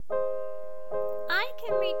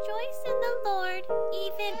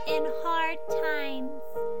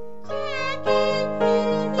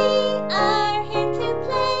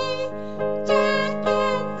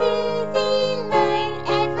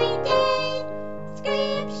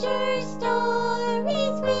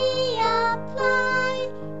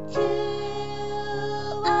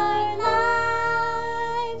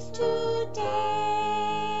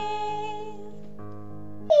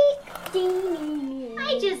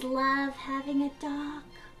always love having a dog.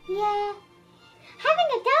 Yeah. Having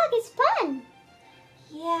a dog is fun.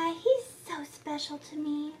 Yeah, he's so special to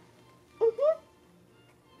me.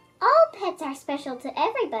 All pets are special to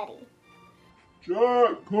everybody.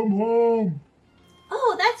 Jack, come home.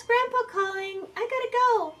 Oh, that's Grandpa calling. I gotta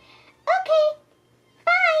go. Okay.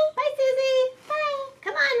 Bye. Bye, Susie. Bye.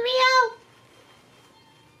 Come on, Rio.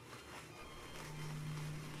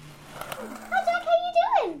 Hi, Jack. How you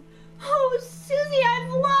doing? Oh, Susie,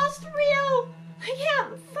 I've lost Rio. I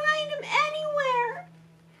can't find him anywhere.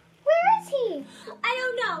 Where is he? I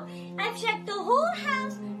don't know. I've checked the whole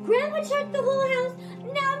house. Grandpa checked the whole house.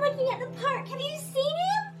 Now I'm looking at the park. Have you seen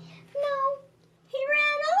him? No. He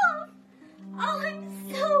ran off. Oh,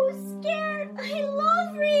 I'm so scared. I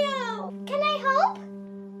love Rio. Can I help?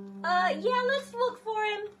 Yeah, let's look for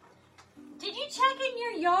him. Did you check in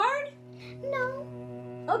your yard? No.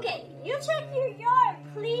 Okay, you check your yard,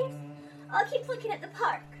 please. I'll keep looking at the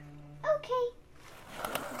park. Okay.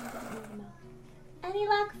 Any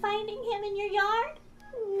luck finding him in your yard?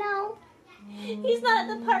 No. He's not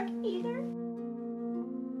at the park either.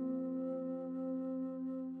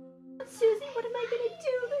 Susie, what am I gonna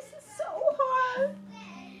do? This is so hard.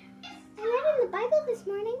 I read in the Bible this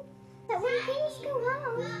morning that when things go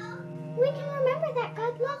wrong, we can remember that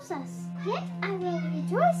God loves us. Yet I will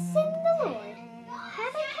rejoice in the Lord.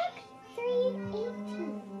 Habakkuk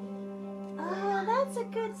 3:18. Oh, that's a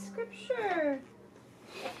good scripture.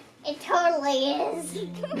 It totally is.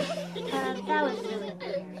 That was really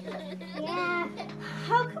good. Yeah.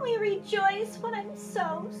 How can we rejoice when I'm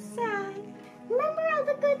so sad? Remember all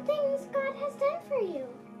the good things God has done for you,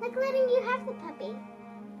 like letting you have the puppy.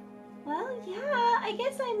 Well, yeah, I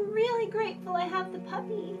guess I'm really grateful I have the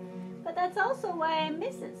puppy, but that's also why I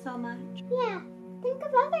miss it so much. Yeah. Think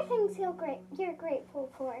of other things you're grateful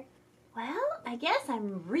for. Well, I guess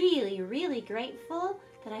I'm really, really grateful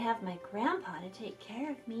that I have my grandpa to take care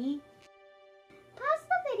of me. Pause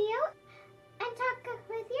the video and talk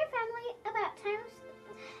with your family about times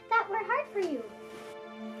that were hard for you.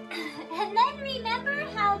 And then remember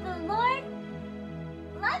how the Lord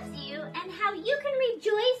loves you and how you can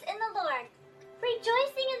rejoice in the Lord.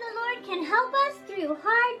 Rejoicing in the Lord can help us through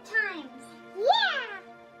hard times. Yeah!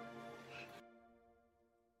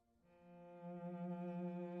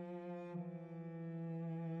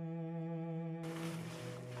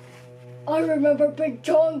 I remember big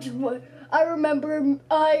chunks. I remember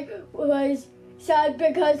I was sad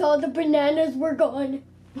because all the bananas were gone.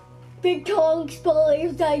 Big Chunks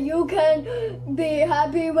believes that you can be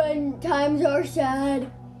happy when times are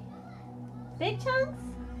sad. Big Chunks?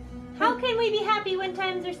 How can we be happy when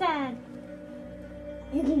times are sad?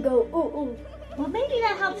 You can go, ooh, ooh. Well, maybe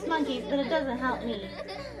that helps monkeys, but it doesn't help me.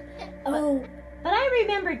 Oh, But I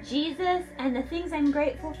remember Jesus and the things I'm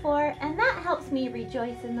grateful for, and that helps me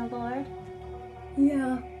rejoice in the Lord.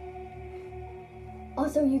 yeah.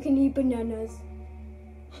 Also, you can eat bananas.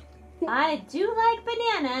 I do like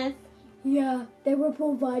bananas. Yeah, they were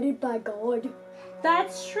provided by God.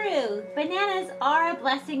 That's true. Bananas are a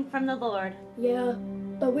blessing from the Lord. Yeah,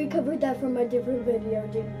 but we covered that from a different video,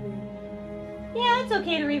 didn't we? Yeah, it's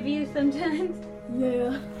okay to review sometimes.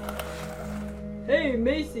 Yeah. Hey,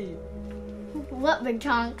 Macy, What, Big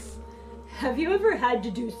Chunks? have you ever had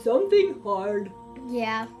to do something hard?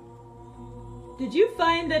 Yeah. Did you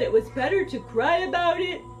find that it was better to cry about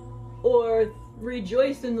it or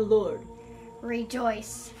rejoice in the Lord?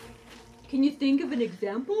 Rejoice. Can you think of an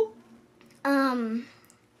example?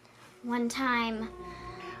 One time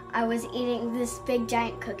I was eating this big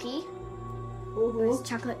giant cookie. It was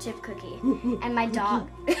chocolate chip cookie. And my dog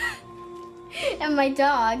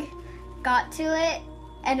got to it,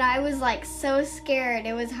 and I was like so scared.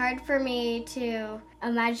 It was hard for me to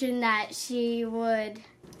imagine that she would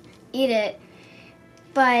eat it.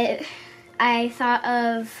 But I thought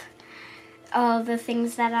of all the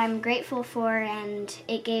things that I'm grateful for, and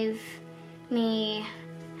it gave me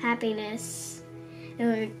happiness.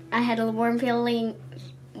 I had a warm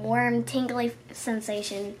tingly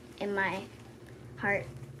sensation in my heart.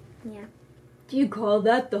 Yeah. Do you call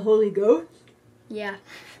that the Holy Ghost? Yeah.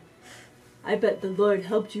 I bet the Lord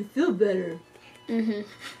helped you feel better. The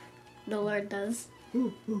Lord does.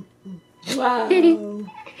 Wow.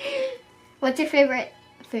 What's your favorite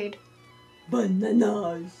food?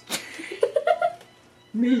 Bananas.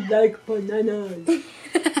 Me like bananas.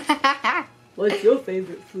 What's your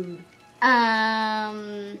favorite food?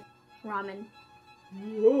 Ramen.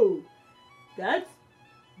 Whoa, that's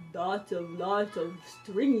lots of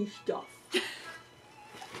stringy stuff.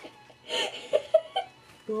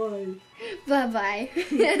 Bye. Bye-bye.